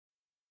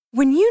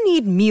When you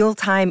need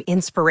mealtime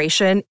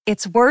inspiration,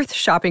 it's worth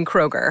shopping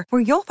Kroger,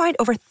 where you'll find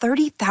over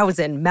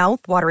 30,000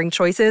 mouth-watering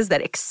choices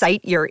that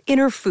excite your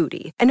inner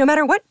foodie. And no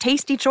matter what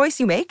tasty choice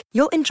you make,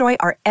 you'll enjoy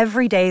our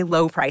everyday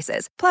low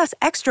prices, plus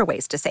extra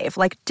ways to save,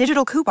 like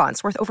digital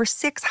coupons worth over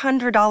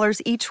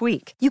 $600 each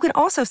week. You can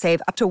also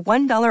save up to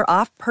 $1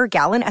 off per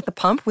gallon at the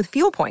pump with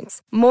fuel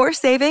points. More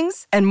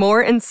savings and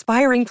more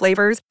inspiring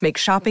flavors make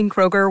shopping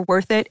Kroger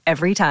worth it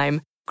every time.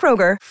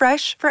 Kroger,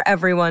 fresh for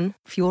everyone.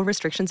 Fuel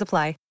restrictions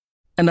apply.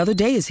 Another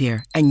day is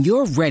here, and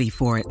you're ready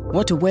for it.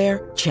 What to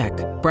wear? Check.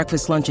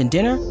 Breakfast, lunch, and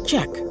dinner?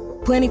 Check.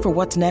 Planning for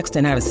what's next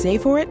and how to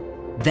save for it?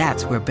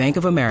 That's where Bank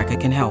of America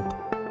can help.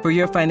 For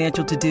your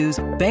financial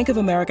to-dos, Bank of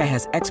America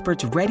has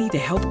experts ready to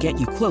help get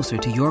you closer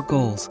to your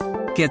goals.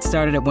 Get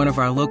started at one of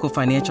our local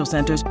financial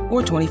centers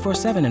or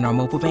 24/7 in our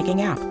mobile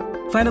banking app.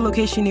 Find a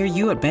location near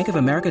you at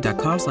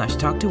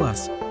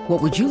bankofamerica.com/talktous.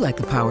 What would you like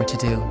the power to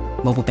do?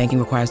 Mobile banking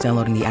requires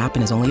downloading the app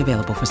and is only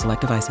available for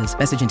select devices.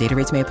 Message and data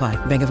rates may apply.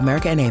 Bank of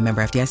America N.A.,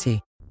 member FDIC.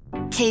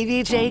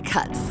 KVJ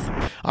Cuts.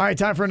 All right,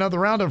 time for another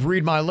round of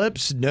Read My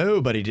Lips.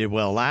 Nobody did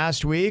well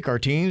last week. Our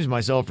teams,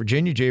 myself,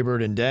 Virginia,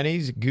 Jaybird, and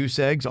Denny's, goose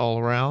eggs all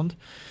around.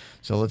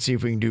 So let's see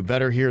if we can do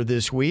better here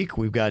this week.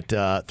 We've got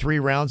 3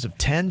 rounds of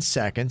 10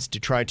 seconds to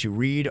try to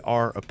read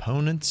our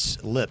opponent's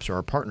lips or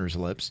our partner's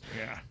lips.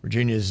 Yeah.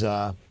 Virginia's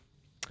the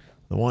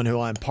one who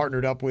I'm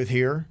partnered up with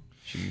here.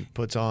 She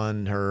puts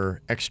on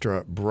her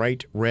extra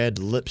bright red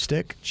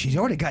lipstick. She's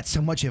already got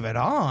so much of it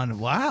on.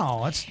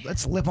 Wow,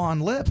 that's lip on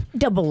lip.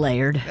 Double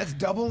layered. That's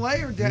double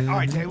layered. All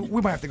right, Dave,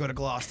 we might have to go to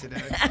gloss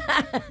today.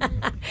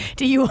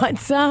 Do you want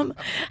some?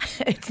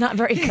 It's not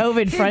very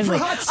COVID friendly. He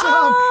brought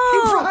some.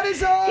 He brought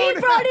his own. He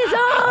brought his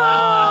own.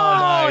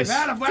 Oh, nice.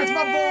 That's my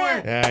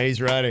boy. Yeah, he's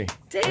ready.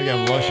 Damn. We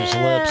got luscious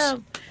lips.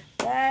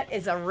 That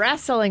is a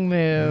wrestling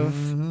move.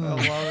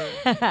 I love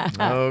it.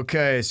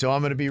 Okay, so I'm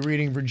going to be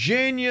reading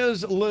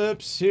Virginia's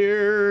lips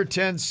here.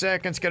 10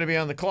 seconds, going to be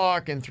on the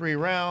clock in 3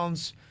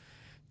 rounds.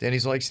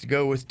 Denny's likes to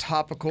go with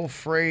topical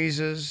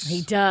phrases.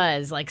 He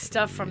does, like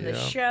stuff from the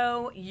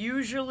show,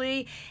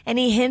 usually.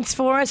 Any hints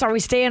for us? Are we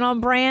staying on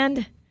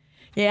brand?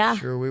 Yeah?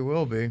 Sure we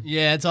will be.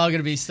 Yeah, it's all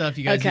going to be stuff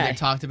you guys either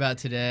talked about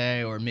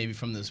today or maybe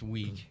from this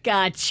week.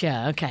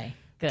 Gotcha. Okay,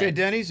 good. Okay,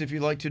 Denny's, if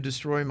you'd like to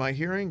destroy my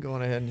hearing, go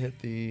on ahead and hit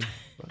the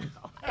button.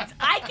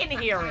 I can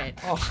hear it.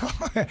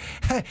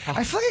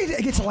 I feel like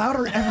it gets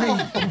louder every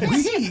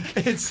week.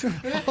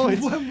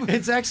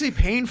 It's actually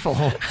painful.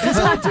 Is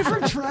it a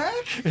different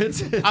track?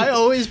 I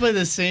always play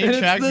the same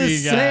track for you guys.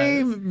 It's the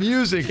same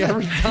music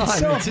every time. It's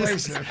so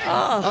abrasive.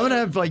 I'm going to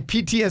have like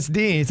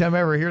PTSD anytime I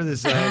ever hear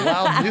this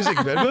loud music.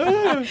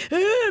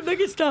 Make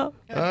it stop.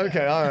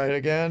 Okay, all right,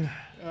 again.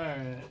 All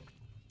right.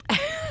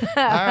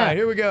 All right,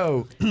 here we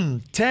go.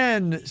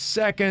 10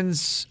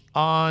 seconds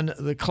on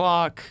the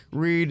clock.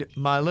 Read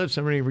my lips.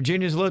 I'm reading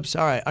Virginia's lips.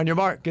 All right, on your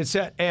mark, get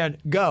set, and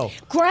go.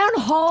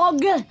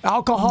 Groundhog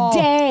Alcohol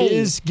Day.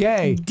 is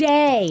gay.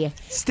 Day.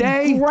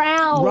 Stay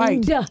Ground.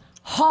 right.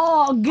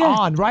 Hog.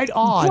 On, right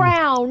on.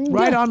 Ground.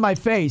 Right on my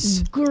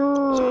face.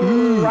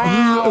 Ground.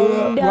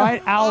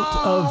 Right out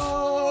of...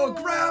 Oh,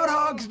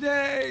 Groundhog's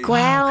Day.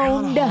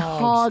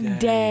 Groundhog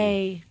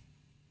Day.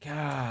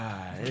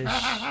 Gosh.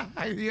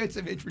 You had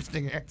some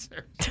interesting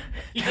answers.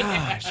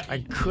 Gosh,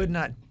 I could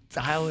not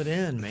dial it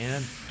in,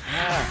 man.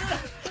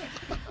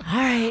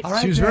 All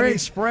right. She was very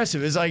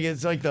expressive. It's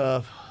like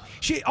the...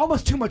 She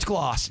almost too much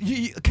gloss.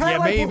 Kind of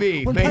like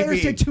maybe. when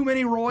players take too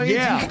many roids.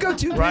 Yeah, you could go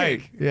too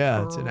right. big.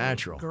 Yeah, it's a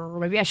natural.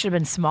 Maybe I should have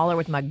been smaller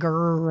with my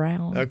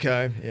round.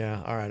 Okay.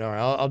 Yeah. All right.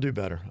 I'll do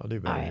better. All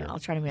right. Here. I'll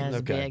try to be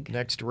as big.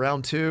 Next,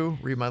 round 2.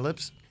 Read my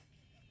lips.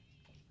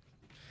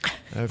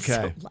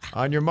 Okay. So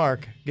on your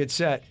mark, get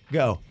set,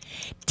 go.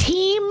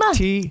 Team.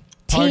 Tea.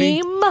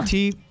 Party. Team.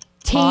 Tea.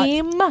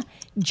 Team.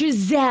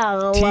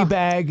 Giselle.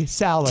 Teabag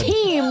salad.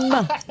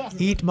 Team.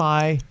 Eat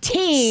my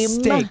Team.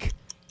 steak.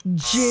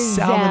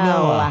 Giselle.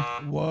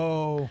 Salmonella.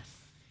 Whoa.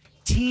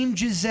 Team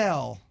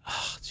Giselle.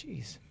 Oh,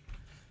 jeez.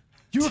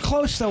 You were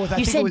close though with that.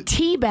 You said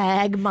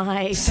teabag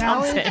my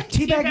salad.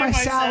 Teabag my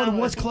salad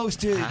was close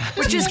to.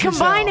 Which is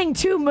combining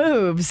 2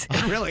 moves.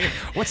 Really?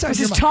 What's that? Which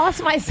is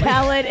toss my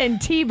salad and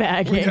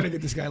teabag We it. gotta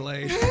get this guy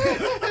laid.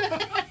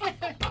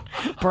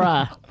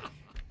 Bruh.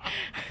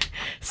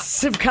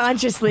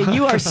 Subconsciously,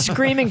 you are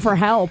screaming for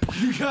help.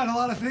 You got a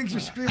lot of things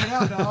you're screaming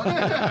out, dog.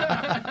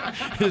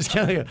 It's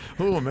kind of like,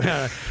 oh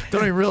man,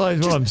 don't even realize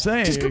what I'm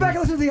saying. Just go back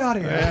and listen to the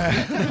audio.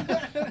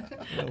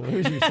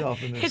 Lose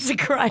yourself in this. It's a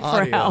cry for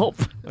audio. help.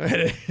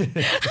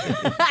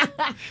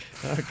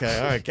 Okay,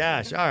 all right,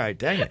 gosh, all right,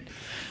 dang it.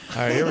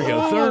 All right, here we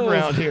go. 3rd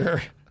round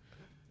here.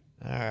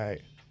 All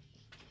right.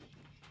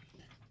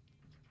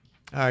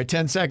 All right,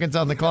 10 seconds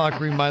on the clock.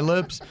 Read my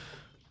lips.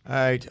 All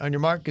right, on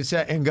your mark, get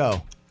set, and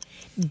go.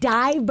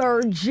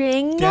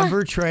 Diverging.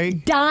 Denver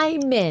trade.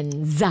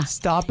 Diamonds.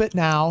 Stop it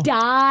now.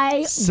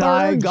 Diverging.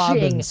 Cy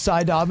Dobbins.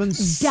 Cy Dobbins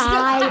is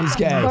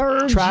gay.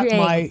 Diverging. Trap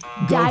my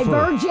gopher.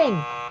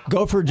 Diverging.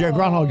 Gopher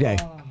Groundhog Day.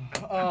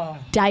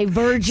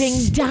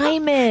 Diverging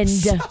diamond.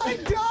 Cy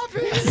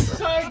Dobbins.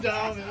 Cy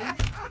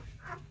Dobbins.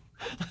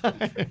 I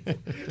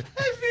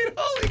mean,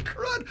 holy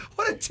crud!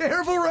 What a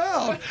terrible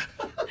round.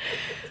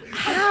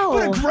 How?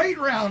 What a great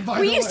round, by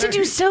the way. We used to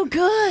do so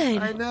good.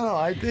 I know.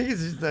 I think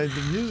it's just the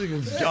music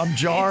is. I'm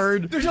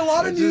jarred. There's a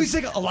lot of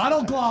music, a lot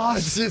of gloss.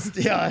 It's just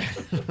yeah.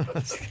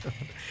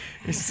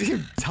 It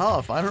seemed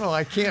tough. I don't know.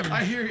 I can't.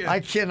 I hear you. I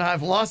can't.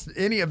 I've lost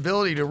any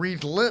ability to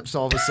read lips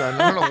all of a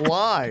sudden. I don't know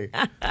why.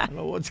 I don't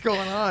know what's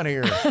going on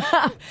here.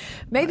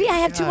 Maybe I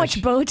have too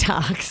much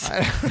Botox.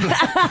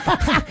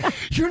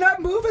 You're not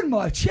moving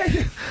much.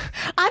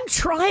 I'm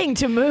trying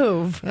to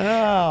move.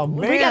 Oh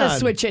man, We got to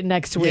switch it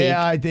next week.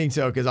 Yeah, I think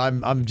so because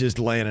I'm just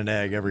laying an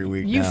egg every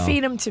week. You now.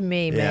 feed them to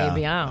me, Yeah.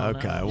 baby. I don't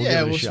Okay. know. We'll give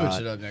it a we'll shot.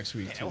 switch it up next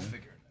week too.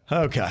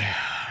 Okay.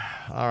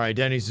 All right.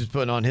 Denny's is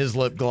putting on his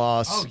lip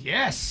gloss. Oh,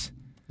 yes.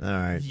 All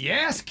right.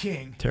 Yes,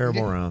 King.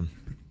 Terrible round.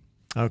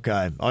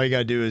 Okay. All you got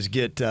to do is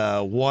get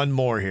one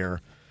more here.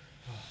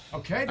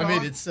 Okay, I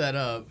made it set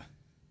up.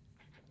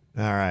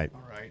 All right.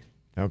 All right.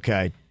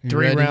 Okay. You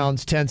 3 ready?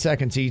 rounds, 10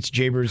 seconds each.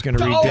 Jaber's going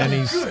to read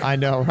Denny's. good. I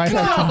know, right?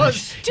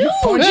 Dude,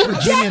 Punched you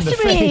Virginia in the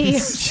jacked me.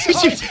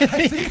 face.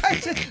 I think I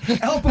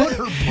just elbowed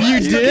her butt. You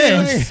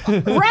did.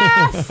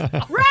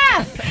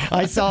 Ref!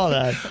 I saw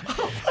that.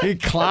 He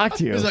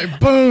clocked you. It was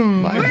like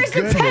boom. My Where's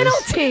goodness. the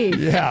penalty?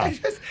 Yeah.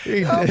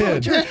 He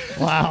did.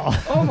 Wow.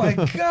 Oh, my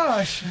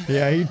gosh.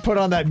 Yeah, he put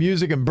on that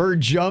music and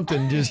Bird jumped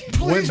and just went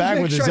Please back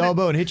make with his sure I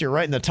elbow and hit you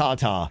right in the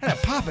ta-ta. I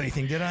didn't pop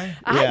anything, did I?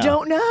 I Yeah.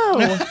 don't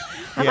know.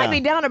 I might Yeah. be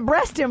down a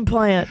breast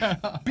implant.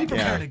 Be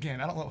prepared again.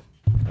 I don't know.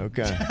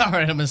 Okay. All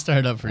right, I'm gonna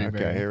start up for you, Okay,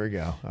 baby. here we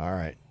go. All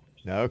right.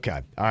 Okay.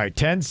 All right,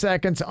 10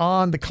 seconds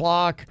on the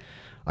clock.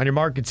 On your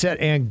mark, get set,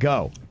 and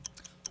go.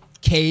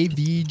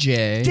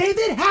 KVJ.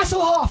 David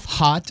Hasselhoff.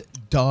 Hot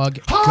dog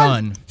Han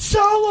gun.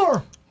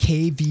 Solar.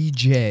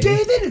 KVJ.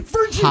 David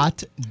Virgin.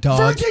 Hot dog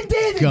Virgin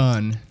David.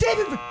 gun.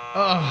 David.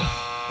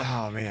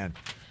 Oh, man.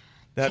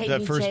 That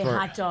first KVJ part.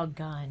 hot dog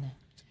gun.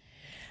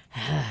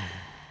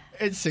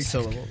 It's 6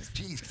 syllables.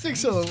 Jeez. 6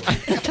 syllables.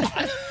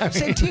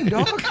 Same team,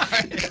 dog.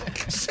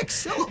 6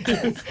 syllables.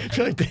 I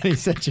feel like Danny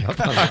set you up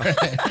on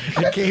that.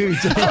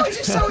 I was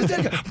just so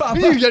dead. Bob,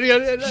 You gotta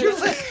get it. she was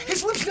like,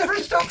 his lips never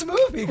stopped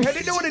moving. I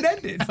didn't know when it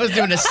ended. I was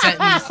doing a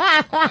sentence.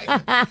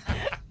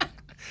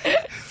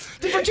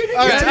 Did Virginia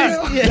All get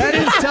right. to That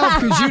is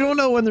tough because you don't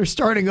know when they're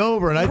starting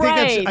over, and I think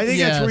Right. that's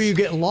Yes. where you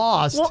get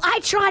lost. Well, I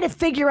try to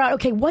figure out,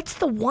 okay, what's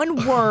the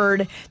one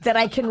word that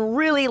I can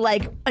really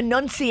like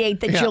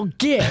enunciate that you'll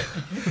get?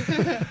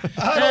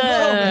 I don't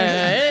know,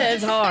 man.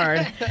 It's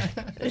hard.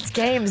 This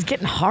game is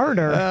getting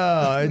harder.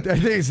 I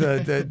think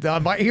it's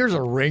my ears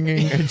are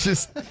ringing. It's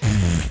just,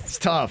 it's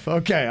tough.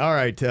 Okay, all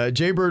right.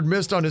 Jaybird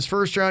missed on his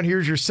first round.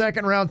 Here's your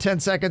second round,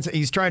 10 seconds.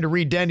 He's trying to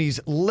read Denny's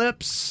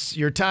lips.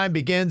 Your time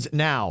begins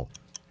now.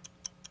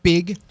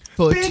 Big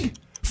foot. Big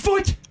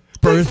foot.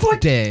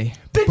 Birthday.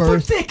 Big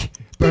foot thick.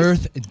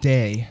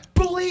 Birthday.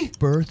 Bully.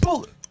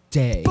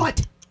 Birthday.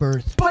 Butt.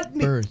 Birth. Butt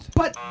me. Birth.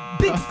 Butt.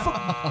 Big foot.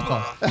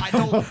 I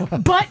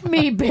don't. Butt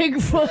me,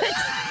 Bigfoot.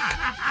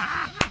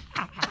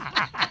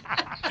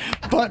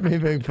 Butt me,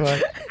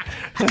 Bigfoot.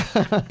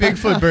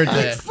 Bigfoot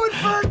birthday. Foot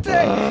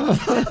birthday.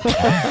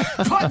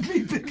 Butt me.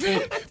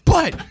 Big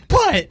foot.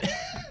 Butt.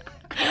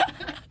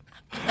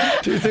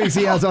 2 things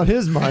he has on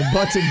his mind: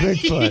 butts and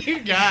Bigfoot. You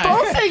got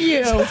Both of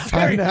you.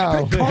 I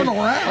know. Going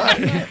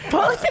around.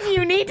 Both of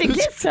you need to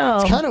get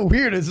some. It's kind of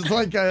weird. It's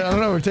like, I don't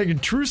know, we're taking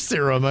truth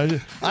serum. I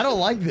don't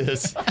like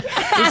this.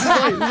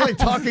 It's like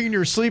talking in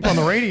your sleep on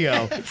the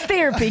radio. It's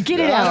therapy. Get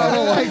it I out.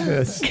 don't like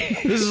this.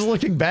 This is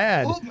looking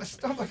bad. Oh, my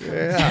stomach.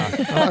 Yeah.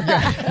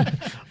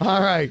 Okay.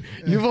 All right.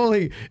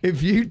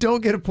 If you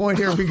don't get a point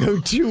here, we go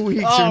 2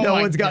 weeks Oh, no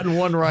my one's gotten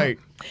one right.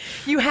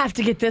 You have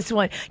to get this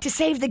one. To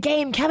save the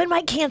game, Kevin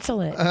might cancel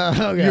it.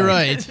 Okay. You're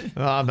right.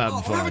 Oh, I'm having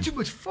We're fun. having too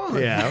much fun.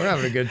 Yeah, we're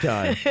having a good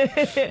time.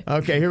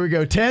 Okay, here we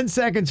go. 10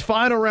 seconds.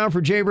 Final round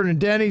for Jaybird and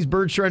Denny's.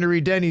 Bird's trying to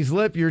read Denny's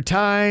lip. Your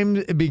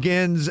time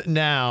begins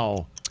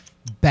now.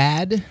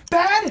 Bad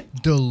Bad.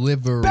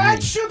 delivery.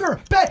 Bad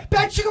sugar.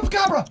 Bad sugar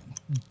cabra.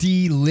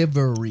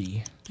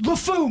 Delivery.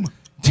 Lafoom.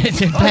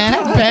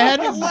 bad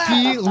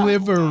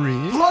delivery.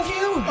 Love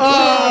you.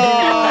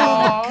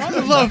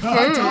 Love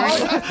food.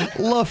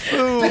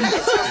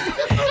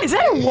 Lafoom. Is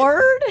that a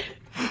word?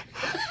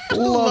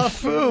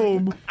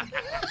 Lafoom.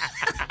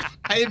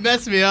 It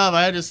messed me up.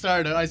 I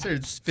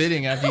started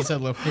spitting after you said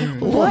Lafoon.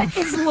 What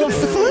is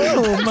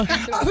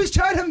Lafoom? I was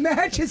trying to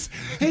match his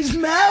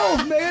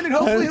mouth, man, and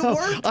hopefully it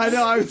worked. I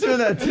know, I was doing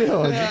that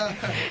too.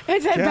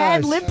 It's that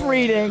bad Gosh. lip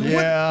reading.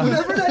 Yeah.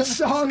 Whatever that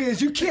song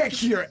is, you can't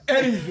hear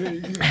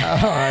anything.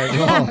 All right.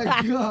 Oh Well,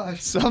 my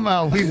gosh.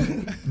 somehow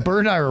Bird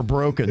and I are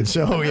broken.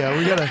 So yeah,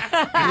 we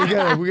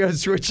gotta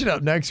switch it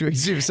up next week.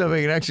 See if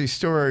somebody can actually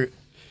store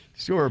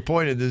a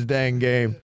point in this dang game.